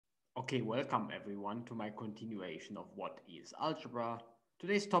Okay, welcome everyone to my continuation of what is algebra.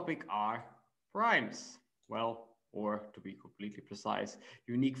 Today's topic are primes. Well, or to be completely precise,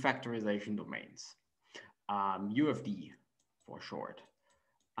 unique factorization domains. UFD for short.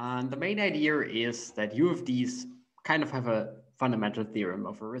 And the main idea is that UFDs kind of have a fundamental theorem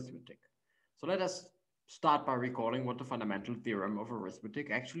of arithmetic. So let us start by recalling what the fundamental theorem of arithmetic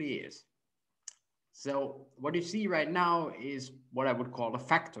actually is. So what you see right now is what I would call a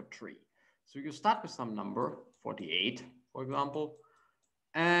factor tree. So you start with some number, 48, for example,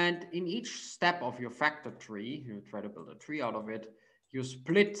 and in each step of your factor tree, you try to build a tree out of it, you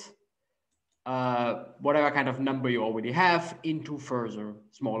split whatever kind of number you already have into further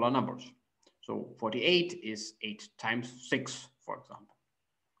smaller numbers. So 48 is 8 times 6, for example.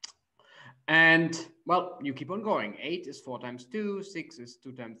 And, well, you keep on going. 8 is 4 times 2, 6 is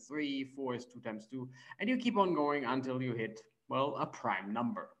 2 times 3, 4 is 2 times 2, and you keep on going until you hit, well, a prime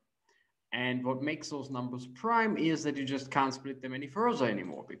number. And what makes those numbers prime is that you just can't split them any further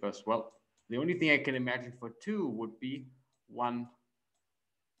anymore because, well, the only thing I can imagine for 2 would be 1,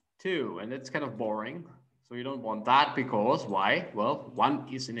 2, and that's kind of boring. So you don't want that because why? Well, 1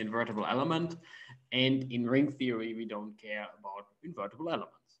 is an invertible element, and in ring theory, we don't care about invertible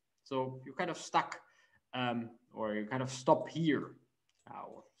elements. So you're kind of stuck, or you kind of stop here.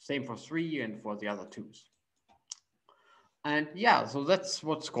 Same for 3 and for the other 2s. And yeah, so that's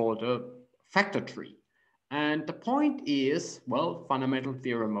what's called a factor tree. And the point is, well, fundamental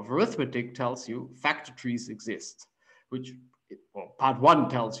theorem of arithmetic tells you factor trees exist, which, well, part 1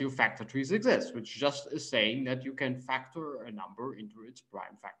 tells you factor trees exist, which just is saying that you can factor a number into its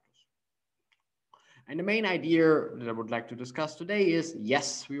prime factors. And the main idea that I would like to discuss today is,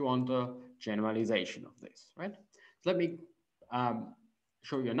 yes, we want a generalization of this, right? So let me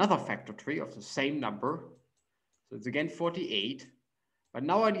show you another factor tree of the same number. So it's again 48, but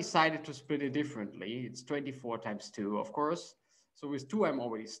now I decided to split it differently. It's 24 times 2, of course. So with 2, I'm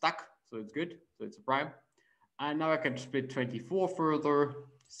already stuck, so it's good. So it's a prime. And now I can split 24 further,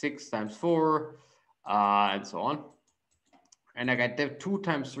 6 times 4, and so on. And I get 2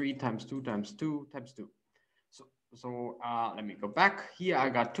 times 3 times 2 times 2 times 2. So let me go back. Here I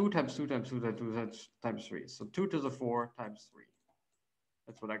got 2 times 2 times 2 times 2 times 3. So 2 to the 4 times 3.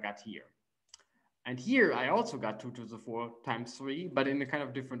 That's what I got here. And here I also got 2 to the 4 times 3, but in a kind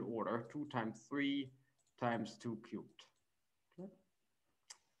of different order. 2 times 3 times 2 cubed. Okay.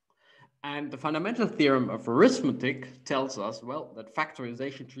 And the fundamental theorem of arithmetic tells us, well, that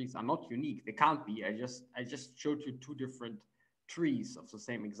factorization trees are not unique. They can't be. I just showed you 2 different trees of the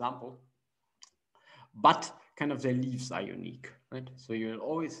same example. But kind of their leaves are unique, right? So you'll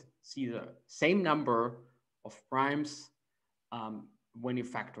always see the same number of primes when you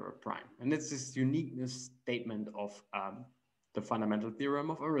factor a prime. And it's this uniqueness statement of the fundamental theorem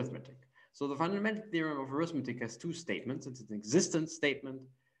of arithmetic. So the fundamental theorem of arithmetic has 2 statements. It's an existence statement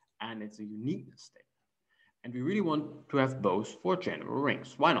and it's a uniqueness statement. And we really want to have both for general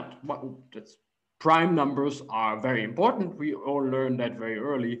rings. Why not? Prime numbers are very important. We all learned that very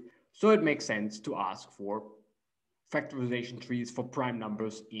early. So it makes sense to ask for factorization trees for prime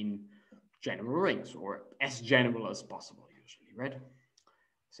numbers in general rings, or as general as possible usually, right?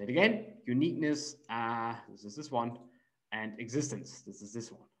 Say it again, uniqueness, this is this one, and existence, this is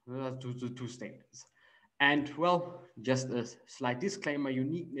this one. Two statements. And well, just a slight disclaimer,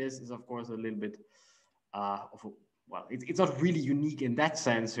 uniqueness is of course a little bit well, it's not really unique in that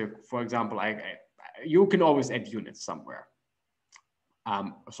sense. For example, you can always add units somewhere.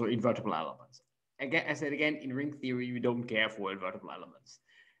 So invertible elements. Again, I said again, in ring theory, we don't care for invertible elements.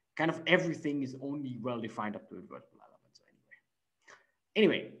 Kind of everything is only well defined up to invertible elements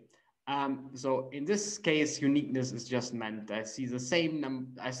anyway. So in this case, uniqueness is just meant I see the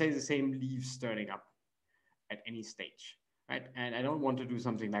same leaves turning up at any stage, right? And I don't want to do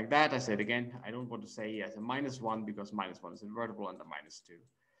something like that. I said again, I don't want to say yes, a -1 because -1 is invertible and the -2.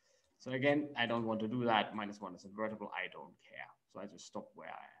 So again, I don't want to do that. -1 is invertible. I don't care. So I just stop where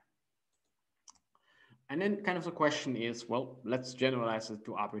I am. And then kind of the question is, well, let's generalize it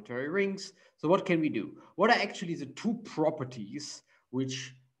to arbitrary rings. So what can we do? What are actually the 2 properties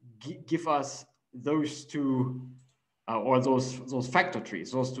which give us those 2 or those factor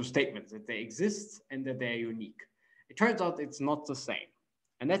trees, those 2 statements, that they exist and that they're unique? It turns out it's not the same.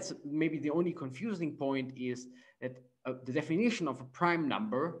 And that's maybe the only confusing point is that the definition of a prime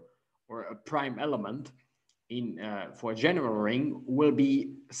number or a prime element for a general ring will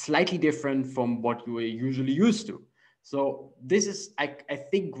be slightly different from what you are usually used to. So this is, I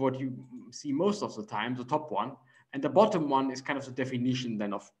think, what you see most of the time, the top one, and the bottom one is kind of the definition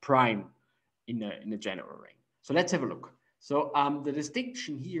then of prime in a general ring. So let's have a look. So the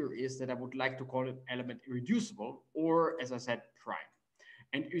distinction here is that I would like to call it element irreducible, or as I said, prime.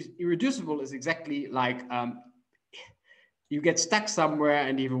 And irreducible is exactly like you get stuck somewhere,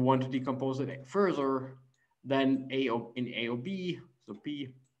 and if you want to decompose it further than A or B, so P,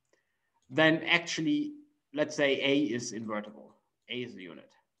 then actually, let's say A is invertible. A is the unit,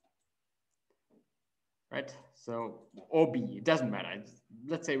 right? So, or B, it doesn't matter.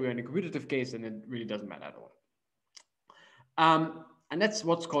 Let's say we're in a commutative case, and it really doesn't matter at all. And that's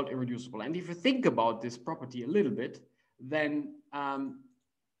what's called irreducible. And if you think about this property a little bit, then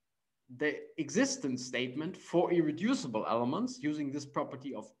the existence statement for irreducible elements using this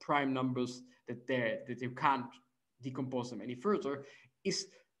property of prime numbers that you can't decompose them any further is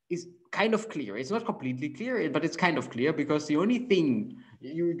kind of clear. It's not completely clear, but it's kind of clear, because the only thing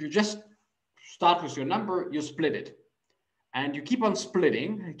you just start with your number, you split it, and you keep on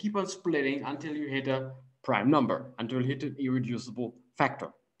splitting until you hit a prime number, until you hit an irreducible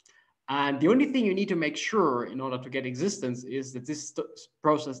factor. And the only thing you need to make sure in order to get existence is that this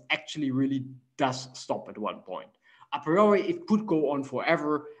process actually really does stop at one point. A priori, it could go on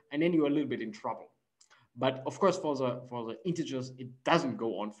forever, and then you're a little bit in trouble. But of course, for the integers, it doesn't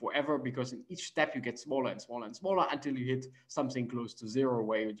go on forever, because in each step you get smaller and smaller and smaller until you hit something close to zero,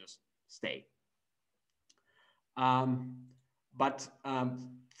 where you just stay.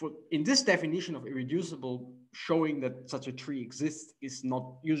 In this definition of irreducible, showing that such a tree exists is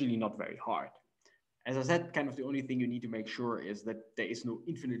usually not very hard. As I said, kind of the only thing you need to make sure is that there is no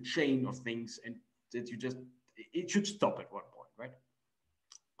infinite chain of things, and that it should stop at one point, right?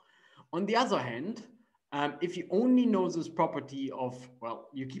 On the other hand, if you only know this property of, well,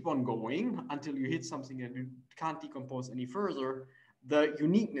 you keep on going until you hit something that you can't decompose any further, the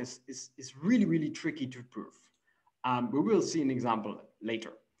uniqueness is really, really tricky to prove. We will see an example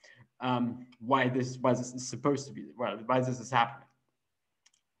later. Why this is supposed to be, well, why this is happening.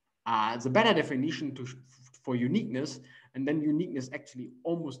 The better definition for uniqueness, and then uniqueness actually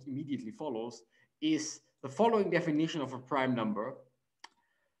almost immediately follows, is the following definition of a prime number,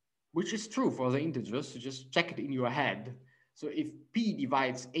 which is true for the integers, so just check it in your head. So if P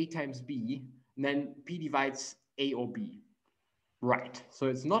divides A times B, then P divides A or B. Right, so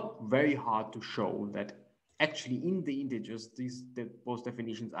it's not very hard to show that actually in the integers, both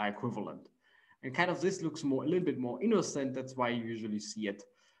definitions are equivalent. And kind of this looks a little bit more innocent, that's why you usually see it.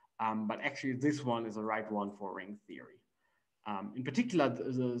 But actually this one is the right one for ring theory. In particular,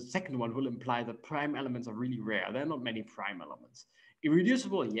 the second one will imply that prime elements are really rare. There are not many prime elements.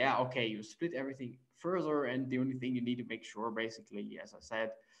 Irreducible, yeah, okay, you split everything further, and the only thing you need to make sure, basically, as I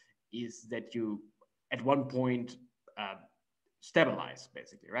said, is that you, at one point, stabilize,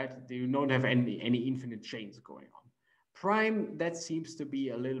 basically, right? You don't have any infinite chains going on. Prime, that seems to be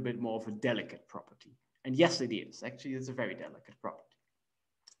a little bit more of a delicate property. And yes, it is. Actually, it's a very delicate property.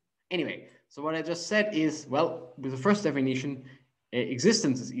 Anyway, so what I just said is, well, with the first definition,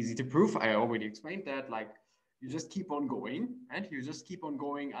 existence is easy to prove. I already explained that. Like, you just keep on going, and you just keep on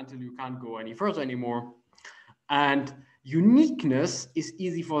going until you can't go any further anymore. And uniqueness is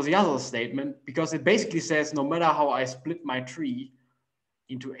easy for the other statement, because it basically says no matter how I split my tree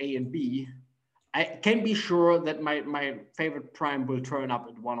into A and B, I can be sure that my favorite prime will turn up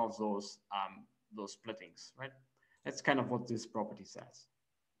at one of those splittings, right? That's kind of what this property says.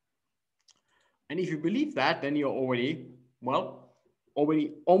 And if you believe that, then you're already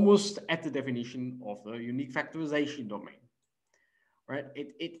almost at the definition of the unique factorization domain. Right?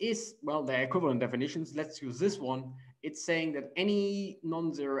 It is, well, the equivalent definitions. Let's use this one. It's saying that any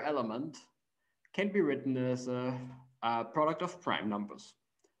non-zero element can be written as a product of prime numbers.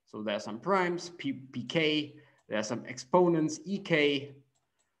 So there are some primes, pk, there are some exponents, ek,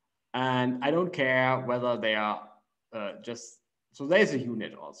 and I don't care whether they are so there's a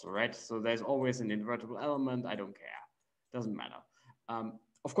unit also, right? So there's always an invertible element. I don't care. Doesn't matter.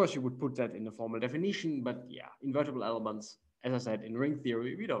 Of course, you would put that in the formal definition, but yeah, invertible elements, as I said, in ring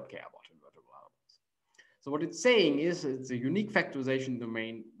theory, we don't care about invertible elements. So what it's saying is it's a unique factorization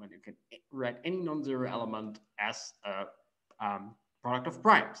domain when you can write any non-zero element as a product of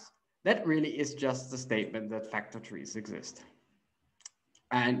primes. That really is just the statement that factor trees exist.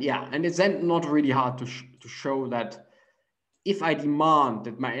 And yeah, and it's then not really hard to show that if I demand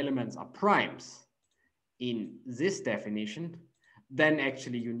that my elements are primes in this definition, then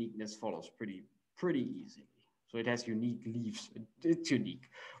actually uniqueness follows pretty easily. So it has unique leaves. It's unique,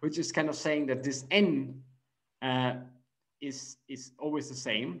 which is kind of saying that this n is always the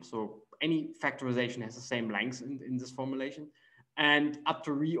same. So any factorization has the same length in this formulation. And up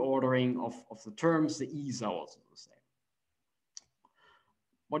to reordering of the terms, the e's are also the same.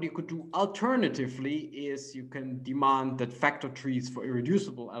 What you could do alternatively is you can demand that factor trees for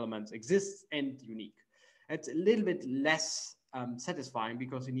irreducible elements exist and unique. It's a little bit less satisfying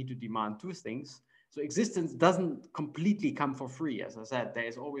because you need to demand two things. So existence doesn't completely come for free. As I said, there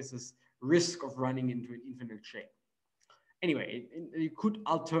is always this risk of running into an infinite chain. Anyway, you could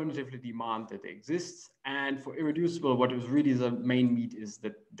alternatively demand that they exist. And for irreducible, what is really the main meat is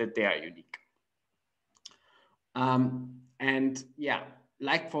that they are unique. And yeah,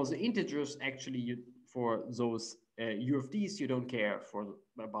 like for the integers, actually, for those UFDs, you don't care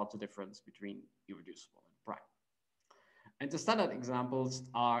about the difference between irreducible and prime. And the standard examples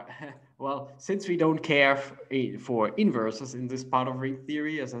are, well, since we don't care for inverses in this part of ring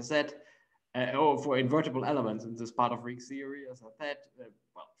theory, as I said, or for invertible elements in this part of ring theory, as I said,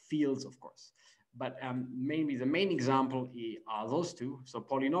 well, fields, of course. But mainly the main example are those two, so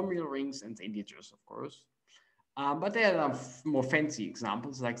polynomial rings and integers, of course. But there are more fancy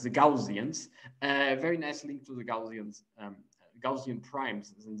examples like the Gaussians. Very nice link to the Gaussians, Gaussian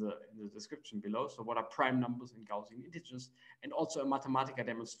primes is in the description below. So what are prime numbers and Gaussian integers? And also a Mathematica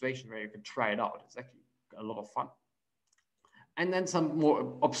demonstration where you can try it out. It's actually a lot of fun. And then some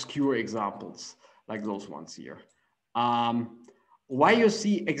more obscure examples like those ones here. Why you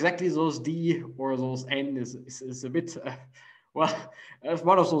see exactly those D or those N is a bit, well, it's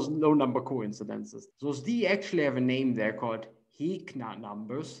one of those low number coincidences. Those D actually have a name there called Heegner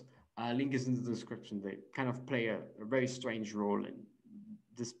numbers. Link is in the description. They kind of play a very strange role in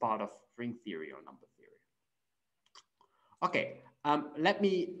this part of ring theory or number theory. Okay, let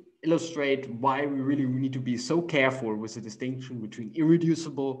me illustrate why we really need to be so careful with the distinction between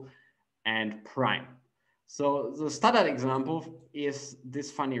irreducible and prime. So the standard example is this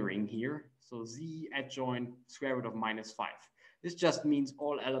funny ring here. So Z adjoint square root of minus 5. This just means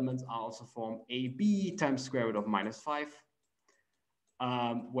all elements are also form AB times square root of minus 5,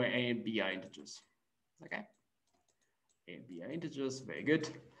 where A and B are integers. Okay, A and B are integers, very good.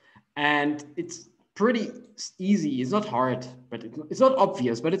 And it's pretty easy. It's not hard, but it's not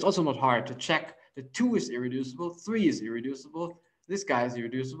obvious, but it's also not hard to check that 2 is irreducible, 3 is irreducible, this guy is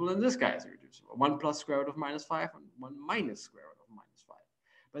irreducible, and this guy is irreducible. 1 plus square root of minus 5 and 1 minus square root of minus 5.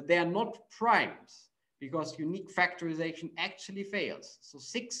 But they are not primes because unique factorization actually fails. So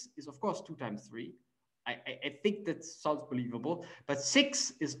 6 is, of course, 2 times 3. I think that sounds believable, but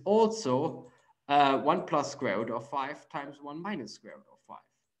 6 is also 1 plus square root of 5 times 1 minus square root of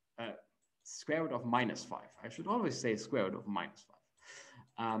 5. Square root of minus 5. I should always say square root of minus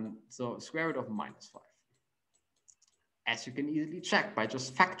 5. So square root of minus 5. As you can easily check by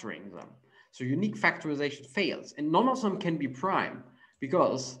just factoring them. So unique factorization fails, and none of them can be prime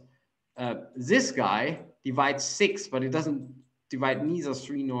because this guy divides 6, but it doesn't divide neither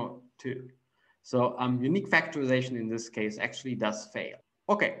 3 nor 2. So unique factorization in this case actually does fail.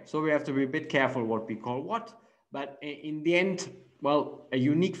 Okay, so we have to be a bit careful what we call what, but in the end, well, a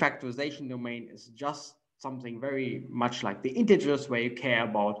unique factorization domain is just something very much like the integers where you care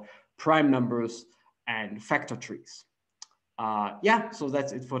about prime numbers and factor trees. Yeah, so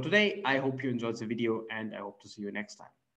that's it for today. I hope you enjoyed the video and I hope to see you next time.